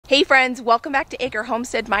Hey friends, welcome back to Acre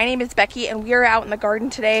Homestead. My name is Becky and we are out in the garden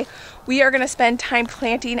today. We are going to spend time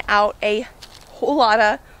planting out a whole lot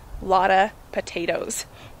of potatoes.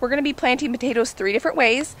 We're going to be planting potatoes 3 different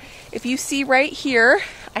ways. If you see right here,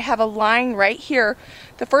 I have a line right here.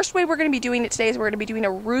 The first way we're going to be doing it today is we're going to be doing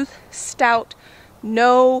a Ruth Stout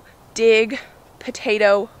no dig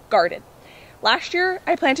potato garden. Last year,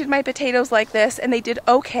 I planted my potatoes like this and they did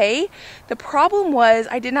okay. The problem was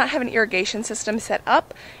I did not have an irrigation system set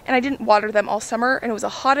up and I didn't water them all summer, and it was the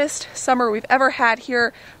hottest summer we've ever had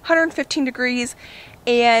here, 115 degrees,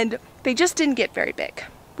 and they just didn't get very big.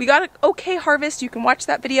 We got an okay harvest, you can watch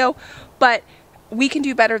that video, but we can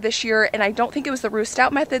do better this year, and I don't think it was the Ruth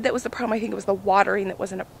Stout method that was the problem. I think it was the watering that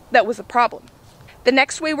was the problem. The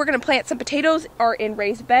next way we're going to plant some potatoes are in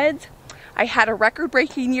raised beds. I had a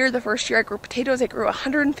record-breaking year. The first year I grew potatoes, I grew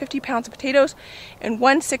 150 pounds of potatoes in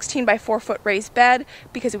one 16 by 4 foot raised bed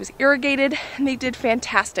because it was irrigated, and they did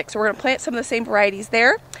fantastic. So we're going to plant some of the same varieties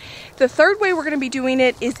there. The third way we're going to be doing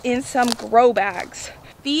it is in some grow bags.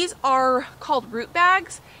 These are called root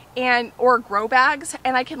bags or grow bags,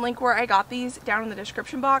 and I can link where I got these down in the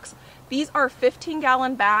description box. These are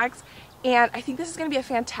 15-gallon bags. And I think this is going to be a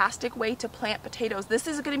fantastic way to plant potatoes. This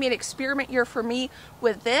is going to be an experiment year for me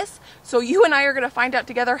with this. So you and I are going to find out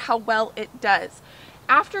together how well it does.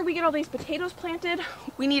 After we get all these potatoes planted,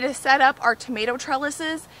 we need to set up our tomato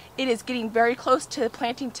trellises. It is getting very close to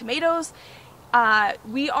planting tomatoes.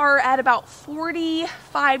 We are at about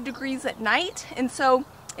 45 degrees at night. And so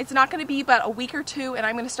it's not going to be but a week or two and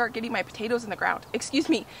I'm going to start getting my tomatoes in the ground.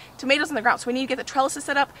 Tomatoes in the ground. So we need to get the trellises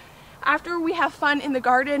set up. After we have fun in the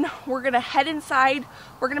garden, we're gonna head inside.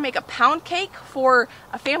 We're gonna make a pound cake for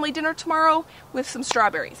a family dinner tomorrow with some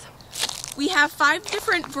strawberries. We have 5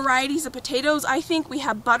 different varieties of potatoes. I think we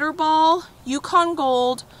have Butterball, Yukon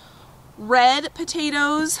Gold, red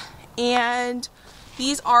potatoes, and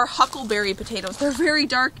these are Huckleberry potatoes. They're very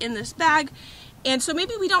dark in this bag, and so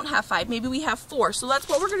maybe we don't have 5, maybe we have 4. So that's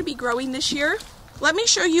what we're gonna be growing this year. Let me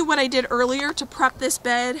show you what I did earlier to prep this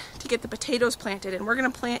bed to get the potatoes planted, and we're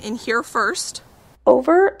going to plant in here first.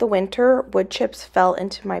 Over the winter, wood chips fell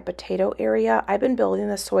into my potato area. I've been building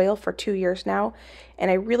the soil for 2 years now,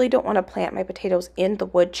 and I really don't want to plant my potatoes in the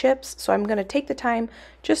wood chips, so I'm going to take the time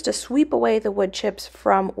just to sweep away the wood chips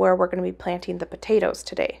from where we're going to be planting the potatoes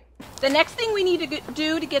today. The next thing we need to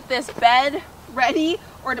do to get this bed ready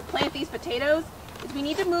or to plant these potatoes is we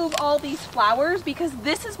need to move all these flowers, because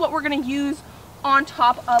this is what we're going to use on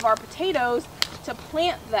top of our potatoes to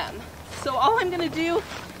plant them. So all I'm going to do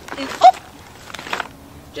is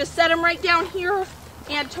just set them right down here,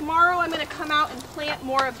 and tomorrow I'm going to come out and plant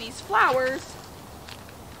more of these flowers.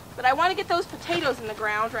 But I want to get those potatoes in the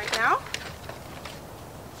ground right now.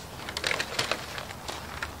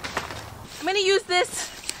 I'm going to use this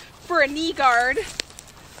for a knee guard,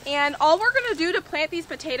 and all we're going to do to plant these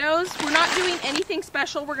potatoes, we're not doing anything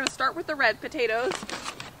special. We're going to start with the red potatoes.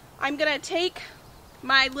 I'm going to take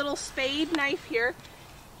my little spade knife here,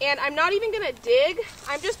 and I'm not even going to dig.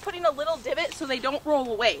 I'm just putting a little divot so they don't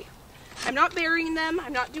roll away. I'm not burying them.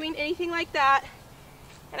 I'm not doing anything like that.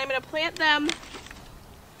 And I'm going to plant them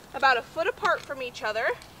about a foot apart from each other.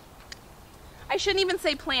 I shouldn't even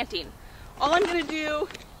say planting. All I'm going to do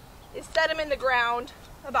is set them in the ground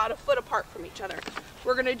about a foot apart from each other.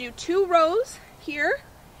 We're going to do 2 rows here,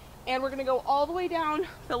 and we're going to go all the way down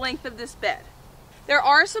the length of this bed. There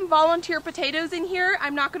are some volunteer potatoes in here.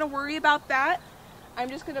 I'm not going to worry about that. I'm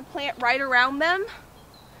just going to plant right around them,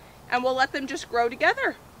 and we'll let them just grow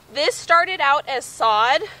together. This started out as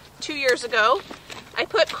sod 2 years ago. I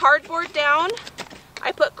put cardboard down,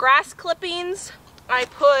 I put grass clippings, I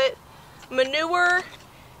put manure,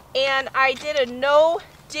 and I did a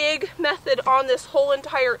no-dig method on this whole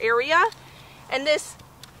entire area. And this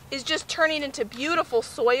is just turning into beautiful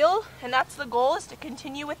soil, and that's the goal, is to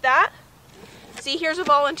continue with that. See, here's a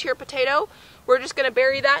volunteer potato. We're just going to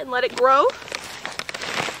bury that and let it grow.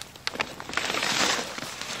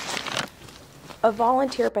 A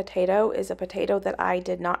volunteer potato is a potato that I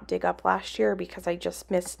did not dig up last year because I just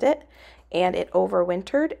missed it and it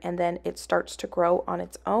overwintered, and then it starts to grow on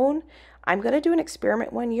its own. I'm going to do an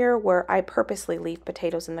experiment one year where I purposely leave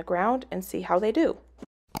potatoes in the ground and see how they do.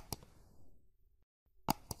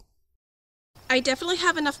 I definitely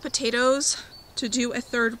have enough potatoes to do a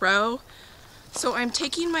 3rd row. So I'm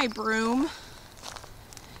taking my broom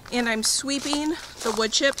and I'm sweeping the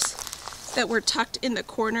wood chips that were tucked in the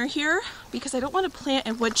corner here, because I don't want to plant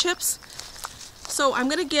in wood chips. So I'm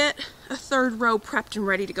going to get a 3rd row prepped and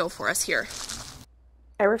ready to go for us here.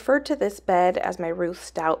 I referred to this bed as my Ruth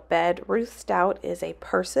Stout bed. Ruth Stout is a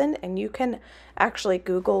person, and you can actually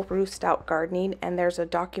Google Ruth Stout gardening, and there's a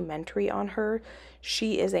documentary on her.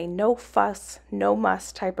 She is a no fuss, no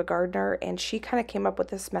muss type of gardener, and she kind of came up with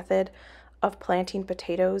this method of planting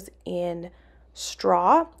potatoes in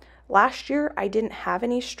straw. Last year, I didn't have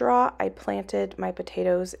any straw. I planted my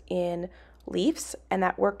potatoes in leaves, and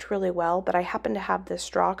that worked really well, but I happen to have this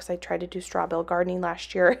straw because I tried to do straw bale gardening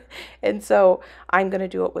last year, and so I'm going to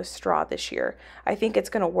do it with straw this year. I think it's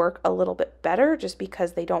going to work a little bit better just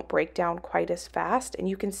because they don't break down quite as fast, and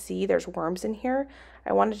you can see there's worms in here.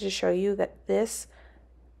 I wanted to show you that this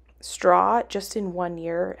straw just in 1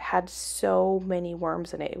 year had so many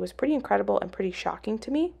worms in it. It was pretty incredible and pretty shocking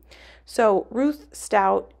to me. So Ruth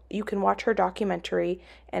Stout, you can watch her documentary,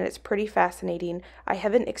 and it's pretty fascinating. I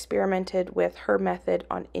haven't experimented with her method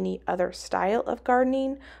on any other style of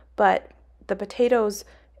gardening, but the potatoes,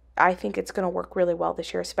 I think it's going to work really well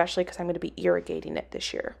this year, especially because I'm going to be irrigating it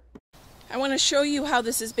this year. I want to show you how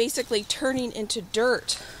this is basically turning into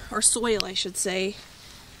dirt, or soil, I should say.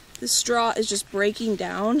 This straw is just breaking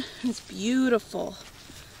down. It's beautiful.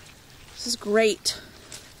 This is great.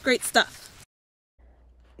 Great stuff.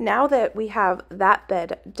 Now that we have that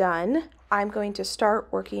bed done, I'm going to start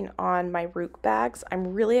working on my root bags.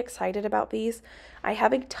 I'm really excited about these. I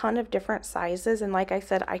have a ton of different sizes, and like I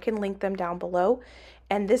said, I can link them down below.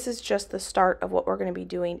 And this is just the start of what we're going to be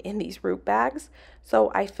doing in these root bags.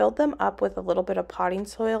 So I filled them up with a little bit of potting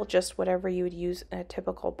soil, just whatever you would use in a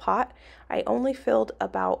typical pot. I only filled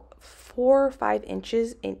about 4 or 5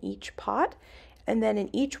 inches in each pot. And then in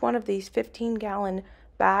each one of these 15-gallon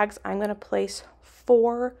bags, I'm going to place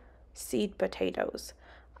 4 seed potatoes.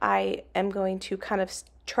 I am going to kind of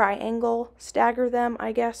triangle stagger them,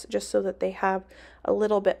 I guess, just so that they have a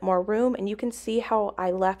little bit more room. And you can see how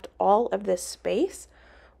I left all of this space.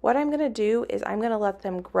 What I'm going to do is I'm going to let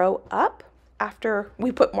them grow up. After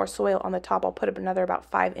we put more soil on the top, I'll put up another about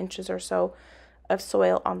 5 inches or so of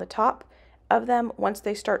soil on the top of them. Once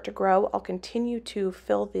they start to grow, I'll continue to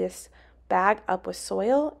fill this bag up with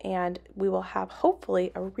soil, and we will have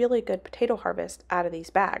hopefully a really good potato harvest out of these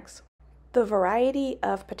bags. The variety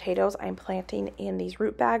of potatoes I'm planting in these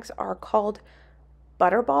root bags are called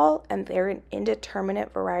Butterball, and they're an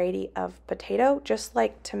indeterminate variety of potato. Just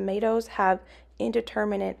like tomatoes have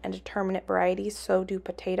indeterminate and determinate varieties, so do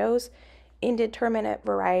potatoes. Indeterminate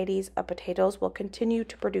varieties of potatoes will continue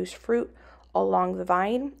to produce fruit along the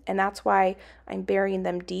vine, and that's why I'm burying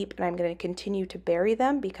them deep, and I'm going to continue to bury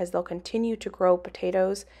them because they'll continue to grow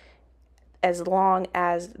potatoes as long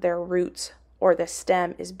as their roots or the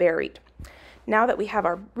stem is buried. Now that we have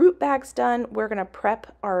our root bags done, we're going to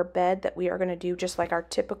prep our bed that we are going to do just like our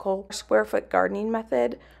typical square foot gardening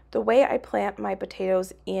method. The way I plant my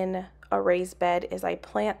potatoes in a raised bed is I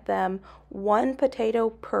plant them 1 potato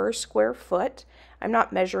per square foot. I'm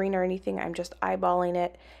not measuring or anything, I'm just eyeballing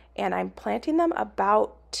it. And I'm planting them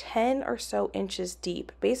about 10 or so inches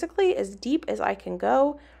deep. Basically, as deep as I can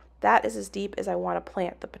go, that is as deep as I want to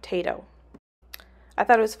plant the potato. I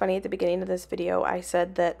thought it was funny at the beginning of this video, I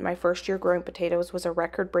said that my first year growing potatoes was a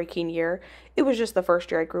record-breaking year. It was just the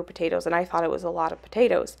first year I grew potatoes, and I thought it was a lot of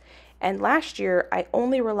potatoes. And last year, I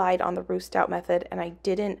only relied on the Ruth Stout method, and I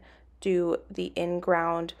didn't do the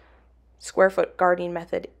in-ground square foot gardening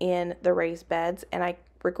method in the raised beds, and I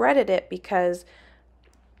regretted it because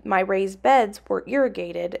my raised beds were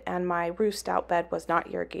irrigated and my Ruth Stout bed was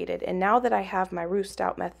not irrigated. And now that I have my Ruth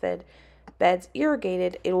Stout method beds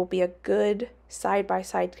irrigated, it will be a good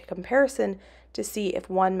side-by-side comparison to see if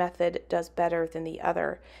one method does better than the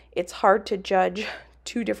other. It's hard to judge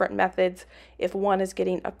 2 different methods if one is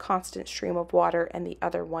getting a constant stream of water and the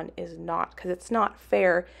other one is not, because it's not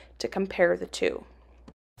fair to compare the 2.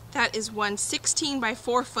 That is one 16 by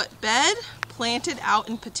 4 foot bed planted out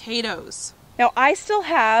in potatoes. Now I still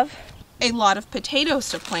have a lot of potatoes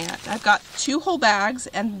to plant. I've got 2 whole bags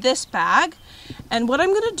and this bag, and what I'm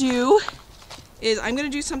going to do is I'm going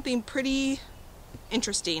to do something pretty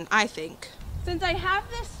interesting, I think. Since I have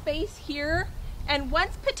this space here, and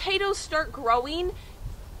once potatoes start growing,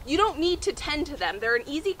 you don't need to tend to them. They're an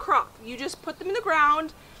easy crop. You just put them in the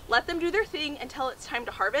ground, let them do their thing until it's time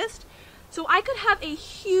to harvest. So I could have a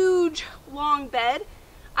huge long bed.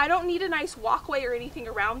 I don't need a nice walkway or anything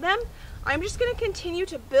around them. I'm just going to continue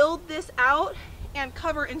to build this out and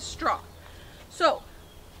cover in straw. So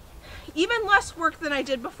even less work than I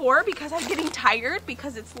did before because I'm getting tired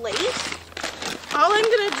because it's late. All I'm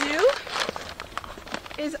going to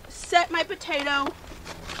do is set my potato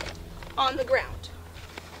on the ground.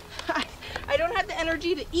 I don't have the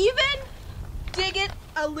energy to even dig it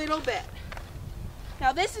a little bit.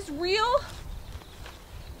 Now this is real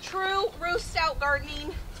true roost out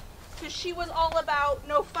gardening, because she was all about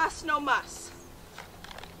no fuss, no muss.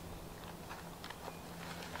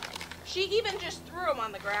 She even just threw them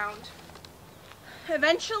on the ground.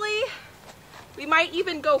 Eventually, we might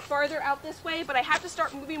even go farther out this way, but I have to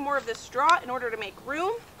start moving more of this straw in order to make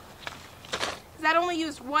room. That only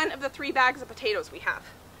used one of the 3 bags of potatoes we have.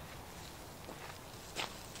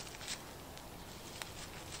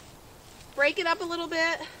 Break it up a little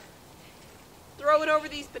bit, throw it over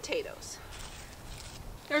these potatoes.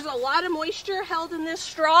 There's a lot of moisture held in this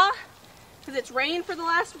straw because it's rained for the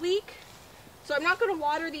last week. So I'm not going to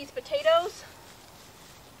water these potatoes.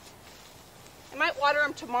 I might water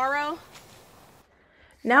them tomorrow.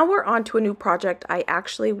 Now we're on to a new project. I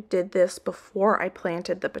actually did this before I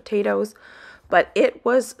planted the potatoes, but it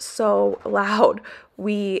was so loud.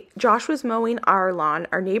 Josh was mowing our lawn,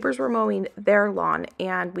 our neighbors were mowing their lawn,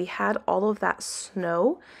 and we had all of that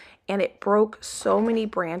snow, and it broke so many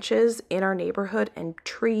branches in our neighborhood and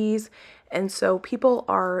trees, and so people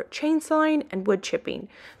are chainsawing and wood chipping.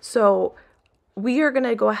 So we are going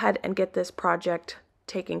to go ahead and get this project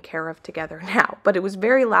taken care of together now, but it was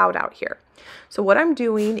very loud out here. So what I'm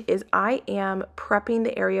doing is I am prepping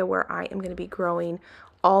the area where I am going to be growing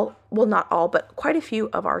well, not all, but quite a few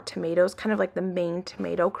of our tomatoes, kind of like the main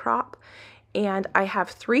tomato crop. And I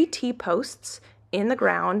have 3 T-posts in the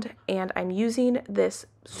ground, and I'm using this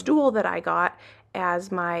stool that I got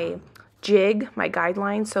as my jig, my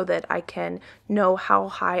guideline, so that I can know how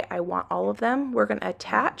high I want all of them. We're going to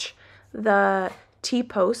attach the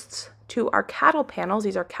T-posts to our cattle panels.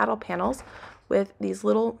 These are cattle panels with these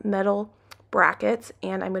little metal brackets,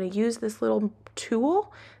 and I'm going to use this little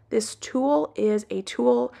tool. This tool is a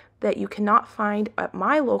tool that you cannot find at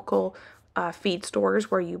my local feed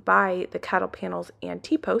stores where you buy the cattle panels and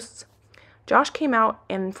T-posts. Josh came out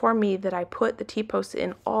and informed me that I put the T-posts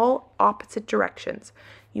in all opposite directions.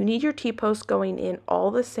 You need your T-posts going in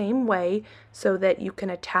all the same way so that you can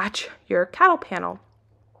attach your cattle panel.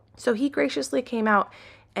 So he graciously came out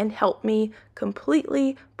and helped me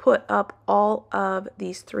completely put up all of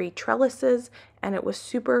these 3 trellises, and it was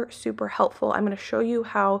super, super helpful. I'm going to show you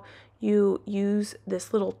how you use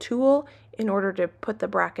this little tool in order to put the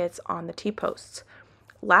brackets on the T-posts.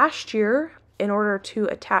 Last year, in order to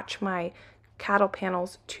attach my cattle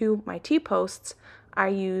panels to my T-posts, I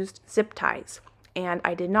used zip ties, and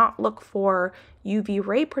I did not look for UV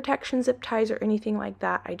ray protection zip ties or anything like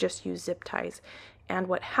that. I just used zip ties. And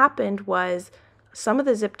what happened was some of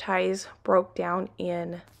the zip ties broke down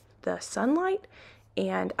in the sunlight,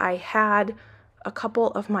 and I had a couple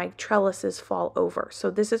of my trellises fall over. So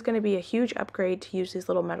this is going to be a huge upgrade to use these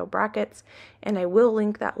little metal brackets, and I will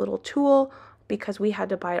link that little tool because we had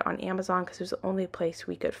to buy it on Amazon because it was the only place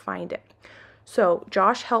we could find it. So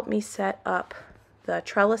Josh helped me set up the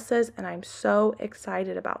trellises, and I'm so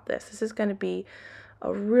excited about this. This is going to be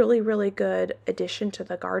a really, really good addition to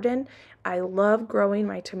the garden. I love growing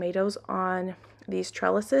my tomatoes on these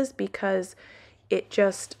trellises because it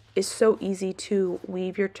just is so easy to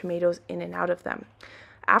weave your tomatoes in and out of them.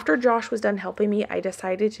 After Josh was done helping me, I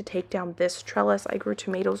decided to take down this trellis. I grew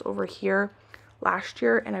tomatoes over here last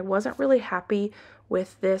year, and I wasn't really happy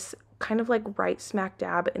with this kind of like right smack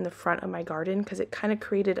dab in the front of my garden because it kind of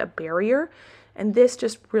created a barrier, and this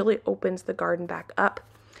just really opens the garden back up.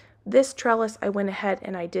 This trellis I went ahead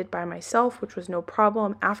and I did by myself, which was no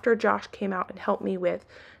problem. After Josh came out and helped me with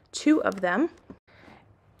 2 of them,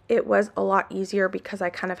 it was a lot easier because I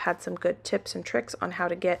kind of had some good tips and tricks on how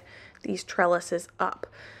to get these trellises up.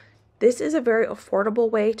 This is a very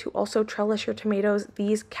affordable way to also trellis your tomatoes.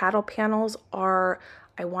 These cattle panels are,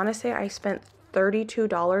 I want to say I spent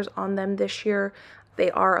 $32 on them this year.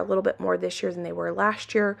 They are a little bit more this year than they were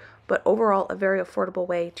last year, but overall a very affordable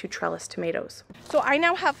way to trellis tomatoes. So I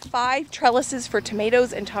now have 5 trellises for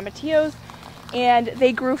tomatoes and tomatillos, and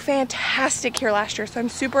they grew fantastic here last year, so I'm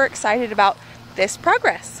super excited about this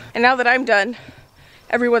progress. And now that I'm done,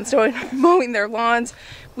 everyone's mowing their lawns,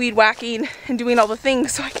 weed whacking, and doing all the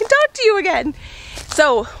things so I can talk to you again.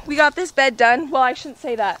 So we got this bed done. Well, I shouldn't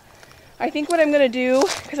say that. I think what I'm gonna do,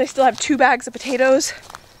 because I still have 2 bags of potatoes,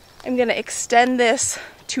 I'm gonna extend this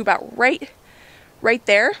to about right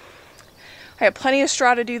there. I have plenty of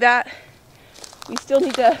straw to do that. We still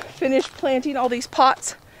need to finish planting all these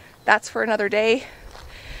pots. That's for another day.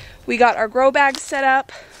 We got our grow bags set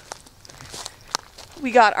up.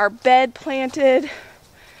 We got our bed planted.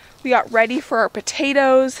 We got ready for our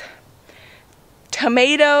potatoes,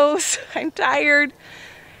 tomatoes. I'm tired.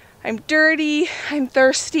 I'm dirty. I'm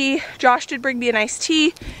thirsty. Josh did bring me an iced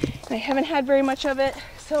tea, and I haven't had very much of it,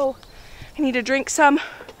 so I need to drink some.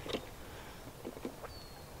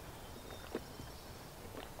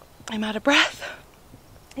 I'm out of breath.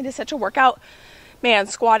 It is such a workout. Man,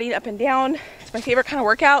 squatting up and down, it's my favorite kind of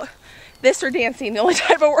workout. This or dancing, the only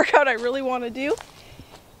type of workout I really want to do.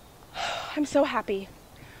 I'm so happy.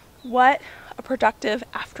 What a productive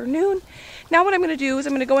afternoon. Now what I'm going to do is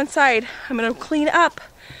I'm going to go inside. I'm going to clean up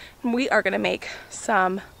and we are going to make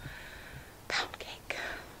some pound cake.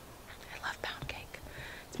 I love pound cake.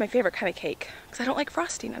 It's my favorite kind of cake because I don't like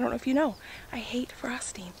frosting. I don't know if you know. I hate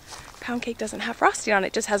frosting. Pound cake doesn't have frosting on it.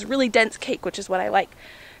 It just has really dense cake, which is what I like.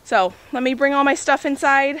 So let me bring all my stuff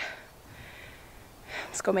inside.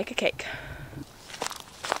 Let's go make a cake.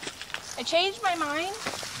 I changed my mind.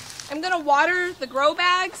 I'm gonna water the grow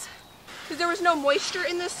bags because there was no moisture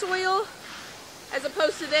in this soil, as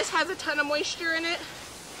opposed to this has a ton of moisture in it.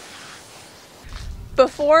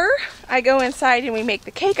 Before I go inside and we make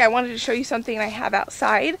the cake, I wanted to show you something I have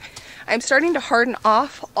outside. I'm starting to harden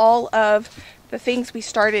off all of the things we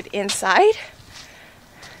started inside.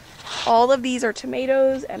 All of these are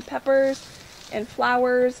tomatoes and peppers and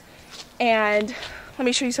flowers, and let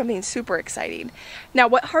me show you something super exciting. Now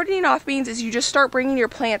what hardening off means is you just start bringing your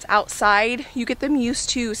plants outside. You get them used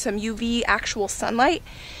to some UV actual sunlight.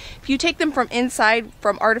 If you take them from inside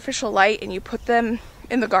from artificial light and you put them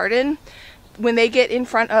in the garden, when they get in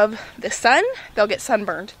front of the sun, they'll get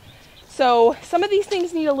sunburned. So some of these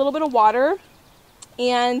things need a little bit of water,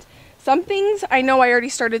 and some things I know I already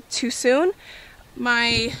started too soon.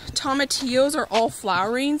 My tomatillos are all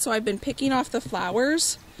flowering, so I've been picking off the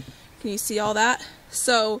flowers. Can you see all that?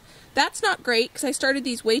 So that's not great because I started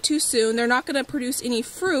these way too soon. They're not going to produce any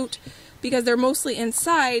fruit because they're mostly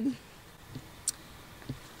inside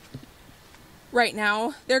right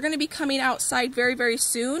now. They're going to be coming outside very, very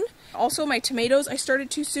soon. Also, my tomatoes I started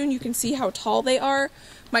too soon. You can see how tall they are.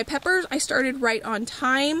 My peppers I started right on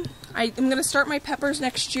time. I'm going to start my peppers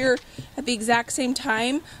next year at the exact same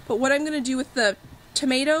time. But what I'm going to do with the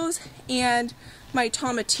tomatoes and my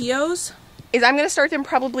tomatillos is I'm going to start them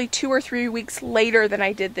probably 2 or 3 weeks later than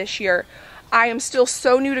I did this year. I am still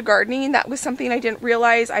so new to gardening. That was something I didn't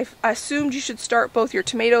realize. I assumed you should start both your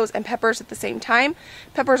tomatoes and peppers at the same time.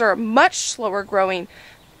 Peppers are a much slower growing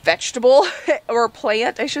vegetable or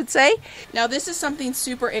plant, I should say. Now this is something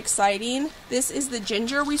super exciting. This is the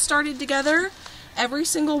ginger we started together. Every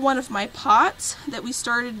single one of my pots that we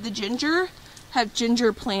started the ginger have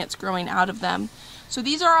ginger plants growing out of them. So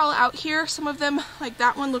these are all out here. Some of them, like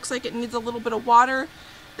that one, looks like it needs a little bit of water.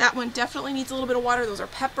 That one definitely needs a little bit of water. Those are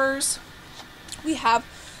peppers. We have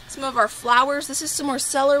some of our flowers. This is some more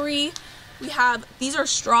celery. These are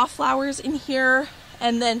straw flowers in here.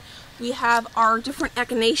 And then we have our different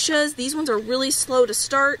echinaceas. These ones are really slow to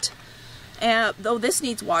start, though this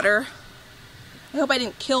needs water. I hope I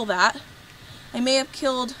didn't kill that. I may have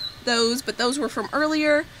killed those, but those were from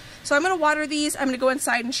earlier. So I'm going to water these. I'm going to go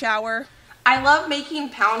inside and shower. I love making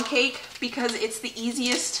pound cake because it's the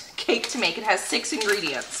easiest cake to make. It has 6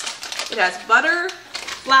 ingredients. It has butter,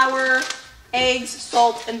 flour, eggs,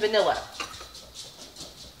 salt, and vanilla.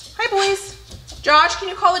 Hi, boys. Josh, can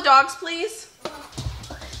you call the dogs, please?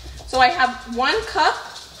 So I have 1 cup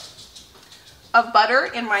of butter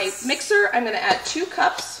in my mixer. I'm going to add 2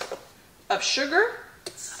 cups of sugar.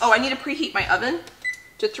 Oh, I need to preheat my oven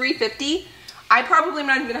to 350. I probably am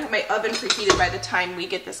not even going to have my oven preheated by the time we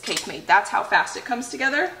get this cake made. That's how fast it comes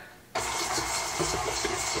together.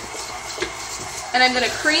 And I'm going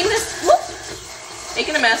to cream this, whoop,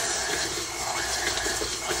 making a mess.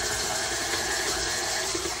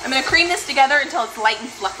 I'm going to cream this together until it's light and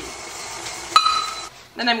fluffy.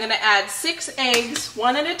 Then I'm going to add 6 eggs,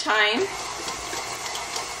 1 at a time.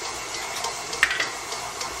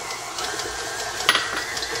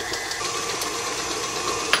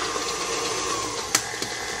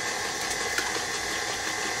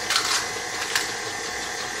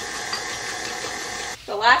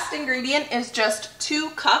 The last ingredient is just 2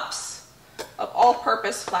 cups of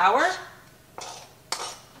all-purpose flour.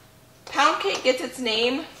 Pound cake gets its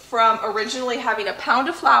name from originally having a pound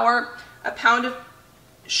of flour, a pound of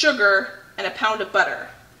sugar, and a pound of butter.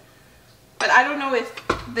 But I don't know if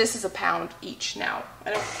this is a pound each now.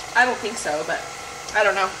 I don't think so, but I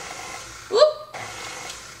don't know. Whoop!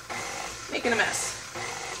 Making a mess.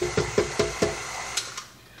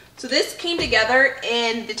 So this came together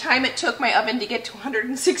in the time it took my oven to get to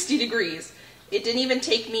 160 degrees. It didn't even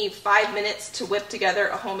take me 5 minutes to whip together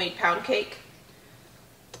a homemade pound cake.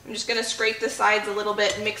 I'm just going to scrape the sides a little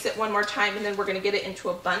bit, mix it one more time, and then we're going to get it into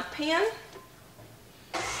a bundt pan.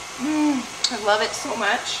 I love it so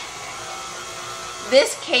much.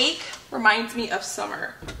 This cake reminds me of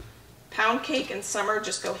summer. Pound cake and summer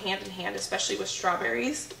just go hand in hand, especially with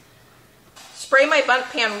strawberries. Spray my bundt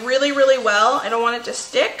pan really, really well. I don't want it to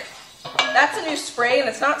stick. That's a new spray, and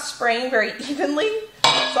it's not spraying very evenly.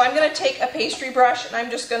 So I'm gonna take a pastry brush and I'm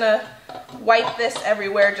just gonna wipe this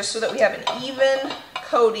everywhere just so that we have an even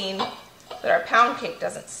coating that our pound cake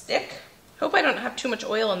doesn't stick. Hope I don't have too much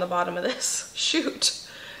oil in the bottom of this. Shoot,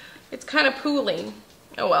 it's kind of pooling.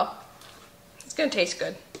 Oh well, it's gonna taste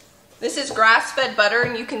good. This is grass-fed butter,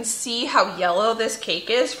 and you can see how yellow this cake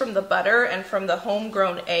is from the butter and from the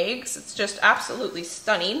homegrown eggs. It's just absolutely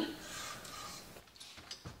stunning.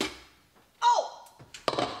 Oh!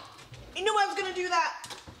 You knew I was gonna do that.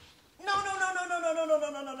 No, no, no, no, no, no, no, no,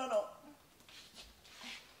 no, no, no, no.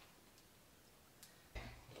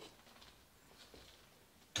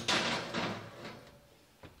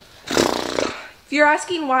 If you're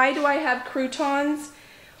asking why do I have croutons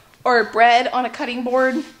or bread on a cutting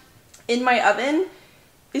board in my oven,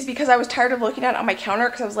 is because I was tired of looking at it on my counter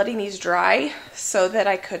because I was letting these dry so that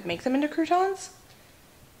I could make them into croutons.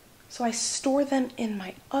 So I store them in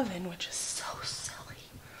my oven, which is so silly.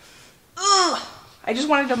 Ugh! I just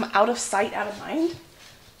wanted them out of sight, out of mind.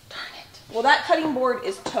 Darn it. Well, that cutting board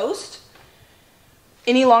is toast.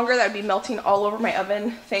 Any longer, that would be melting all over my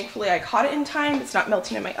oven. Thankfully, I caught it in time. It's not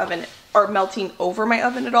melting in my oven or melting over my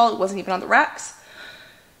oven at all. It wasn't even on the racks.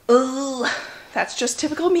 Ugh, that's just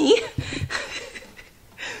typical me.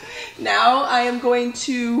 Now I am going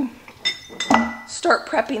to start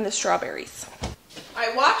prepping the strawberries.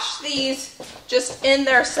 I washed these just in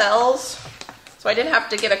their cells, so I didn't have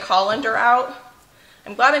to get a colander out.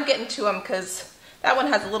 I'm glad I'm getting to them because that one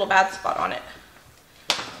has a little bad spot on it.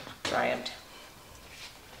 Dry them.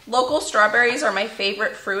 Local strawberries are my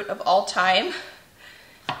favorite fruit of all time,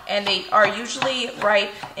 and they are usually ripe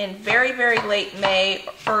in very, very late May,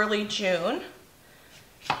 early June.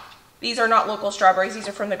 These are not local strawberries, these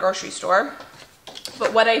are from the grocery store.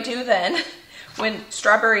 But what I do then, when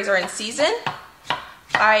strawberries are in season,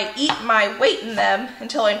 I eat my weight in them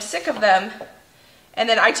until I'm sick of them. And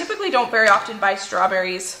then I typically don't very often buy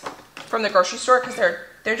strawberries from the grocery store because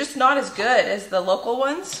they're just not as good as the local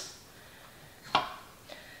ones.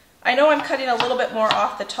 I know I'm cutting a little bit more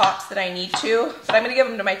off the tops than I need to, but I'm going to give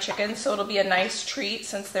them to my chickens, so it'll be a nice treat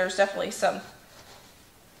since there's definitely some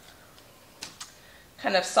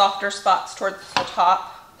kind of softer spots towards the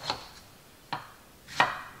top.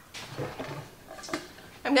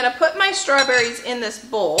 I'm going to put my strawberries in this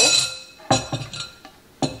bowl.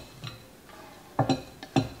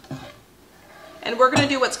 And we're going to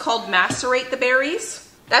do what's called macerate the berries.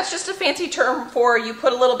 That's just a fancy term for you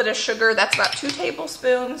put a little bit of sugar, that's about 2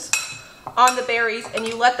 tablespoons, on the berries, and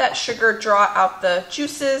you let that sugar draw out the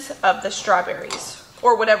juices of the strawberries,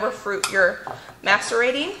 or whatever fruit you're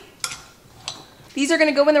macerating. These are going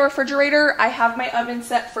to go in the refrigerator. I have my oven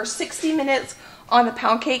set for 60 minutes on the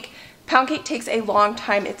pound cake. Pound cake takes a long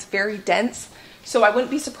time, it's very dense. So I wouldn't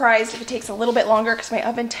be surprised if it takes a little bit longer because my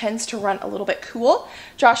oven tends to run a little bit cool.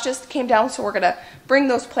 Josh just came down, so we're gonna bring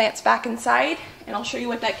those plants back inside and I'll show you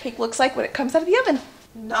what that cake looks like when it comes out of the oven.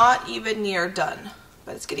 Not even near done,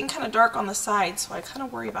 but it's getting kind of dark on the side, so I kind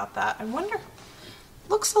of worry about that. I wonder,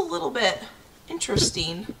 looks a little bit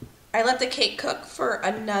interesting. I let the cake cook for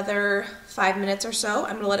another 5 minutes or so.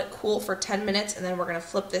 I'm gonna let it cool for 10 minutes and then we're gonna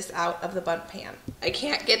flip this out of the bundt pan. I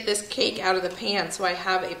can't get this cake out of the pan, so I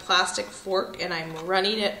have a plastic fork and I'm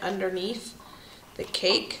running it underneath the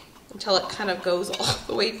cake until it kind of goes all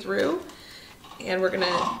the way through. And we're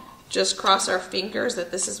gonna just cross our fingers that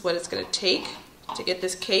this is what it's gonna take to get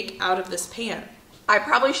this cake out of this pan. I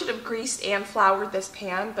probably should have greased and floured this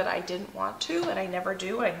pan, but I didn't want to, and I never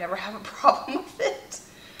do. I never have a problem with it.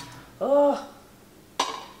 Oh,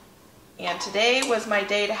 and today was my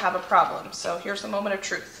day to have a problem, so here's the moment of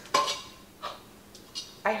truth.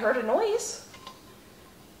 I heard a noise.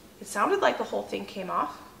 It sounded like the whole thing came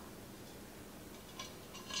off.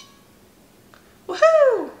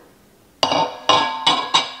 Woohoo!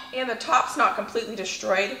 And the top's not completely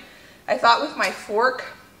destroyed. I thought with my fork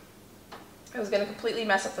I was going to completely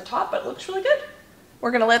mess up the top, but it looks really good. We're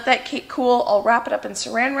going to let that cake cool. I'll wrap it up in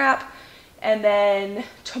saran wrap. And then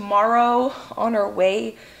tomorrow on our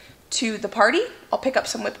way to the party, I'll pick up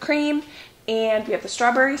some whipped cream and we have the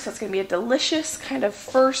strawberries, so it's gonna be a delicious kind of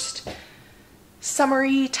first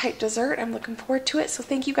summery type dessert. I'm looking forward to it. So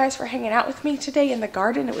thank you guys for hanging out with me today in the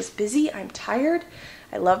garden. It was busy, I'm tired.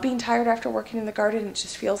 I love being tired after working in the garden. It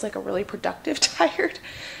just feels like a really productive tired.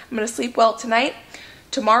 I'm gonna sleep well tonight.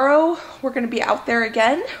 Tomorrow, we're gonna be out there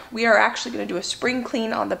again. We are actually gonna do a spring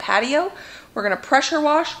clean on the patio. We're gonna pressure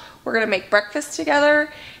wash. We're gonna make breakfast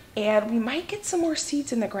together, and we might get some more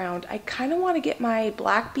seeds in the ground. I kind of want to get my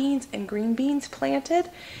black beans and green beans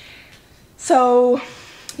planted. So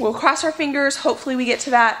we'll cross our fingers. Hopefully we get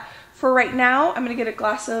to that. For right now, I'm gonna get a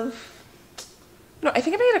glass of No, I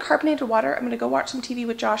think I'm gonna get a carbonated water. I'm gonna go watch some TV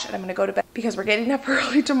with Josh and I'm gonna go to bed because we're getting up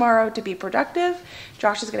early tomorrow to be productive.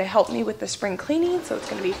 Josh is gonna help me with the spring cleaning, so it's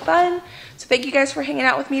gonna be fun. So thank you guys for hanging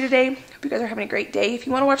out with me today. Hope you guys are having a great day. If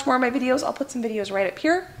you wanna watch more of my videos, I'll put some videos right up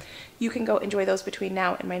here. You can go enjoy those between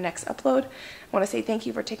now and my next upload. I wanna say thank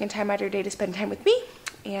you for taking time out of your day to spend time with me,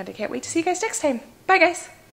 and I can't wait to see you guys next time. Bye guys.